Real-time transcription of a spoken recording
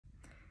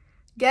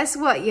Guess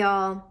what,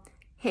 y'all?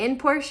 Hand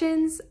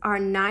portions are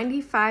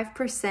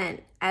 95%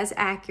 as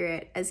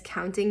accurate as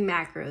counting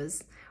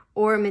macros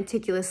or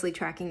meticulously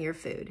tracking your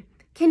food.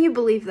 Can you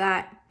believe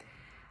that?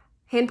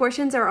 Hand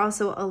portions are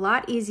also a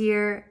lot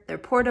easier, they're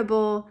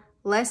portable,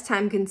 less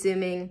time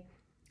consuming,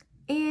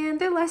 and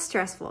they're less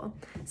stressful.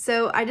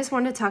 So I just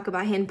want to talk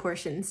about hand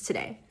portions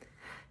today.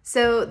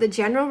 So the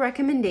general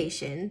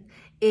recommendation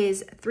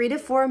is 3 to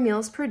 4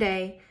 meals per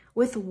day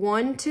with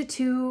 1 to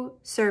 2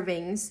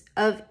 servings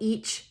of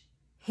each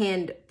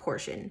hand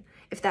portion,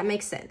 if that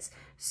makes sense.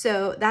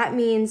 So that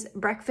means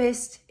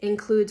breakfast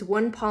includes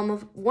 1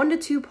 to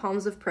 2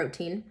 palms of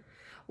protein,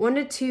 1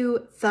 to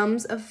 2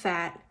 thumbs of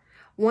fat,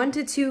 1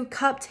 to 2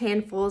 cupped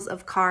handfuls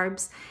of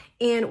carbs,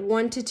 and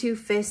 1 to 2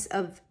 fists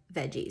of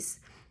veggies.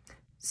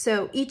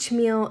 So each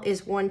meal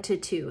is 1 to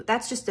 2.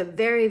 That's just a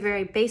very,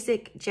 very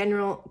basic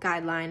general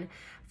guideline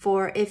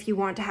for if you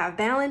want to have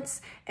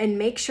balance and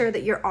make sure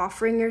that you're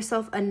offering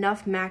yourself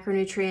enough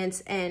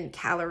macronutrients and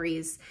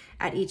calories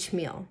at each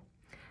meal.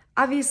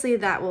 Obviously,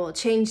 that will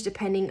change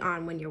depending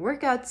on when your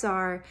workouts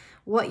are,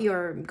 what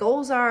your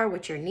goals are,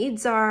 what your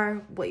needs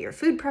are, what your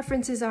food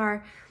preferences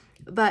are,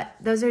 but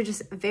those are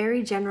just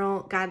very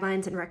general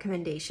guidelines and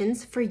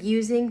recommendations for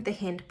using the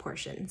hand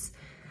portions.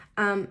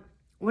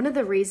 One of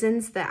the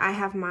reasons that I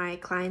have my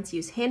clients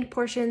use hand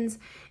portions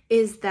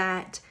is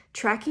that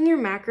tracking your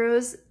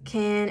macros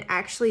can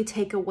actually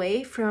take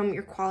away from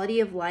your quality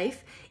of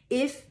life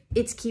if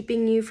it's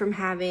keeping you from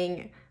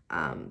having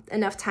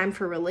enough time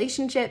for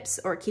relationships,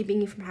 or keeping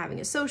you from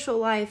having a social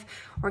life,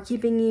 or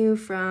keeping you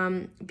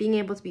from being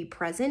able to be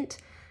present.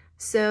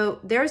 So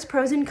there's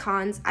pros and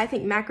cons. I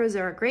think macros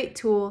are a great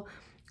tool,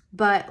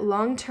 but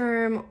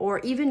long-term or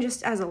even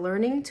just as a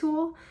learning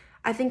tool,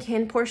 I think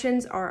hand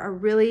portions are a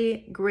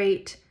really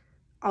great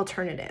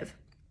alternative.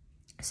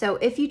 So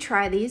if you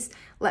try these,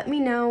 let me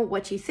know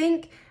what you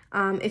think.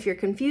 If you're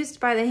confused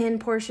by the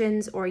hand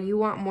portions or you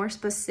want more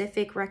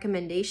specific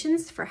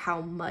recommendations for how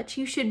much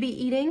you should be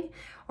eating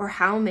or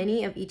how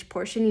many of each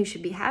portion you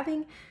should be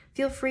having,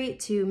 feel free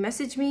to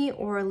message me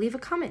or leave a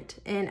comment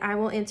and I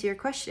will answer your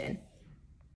question.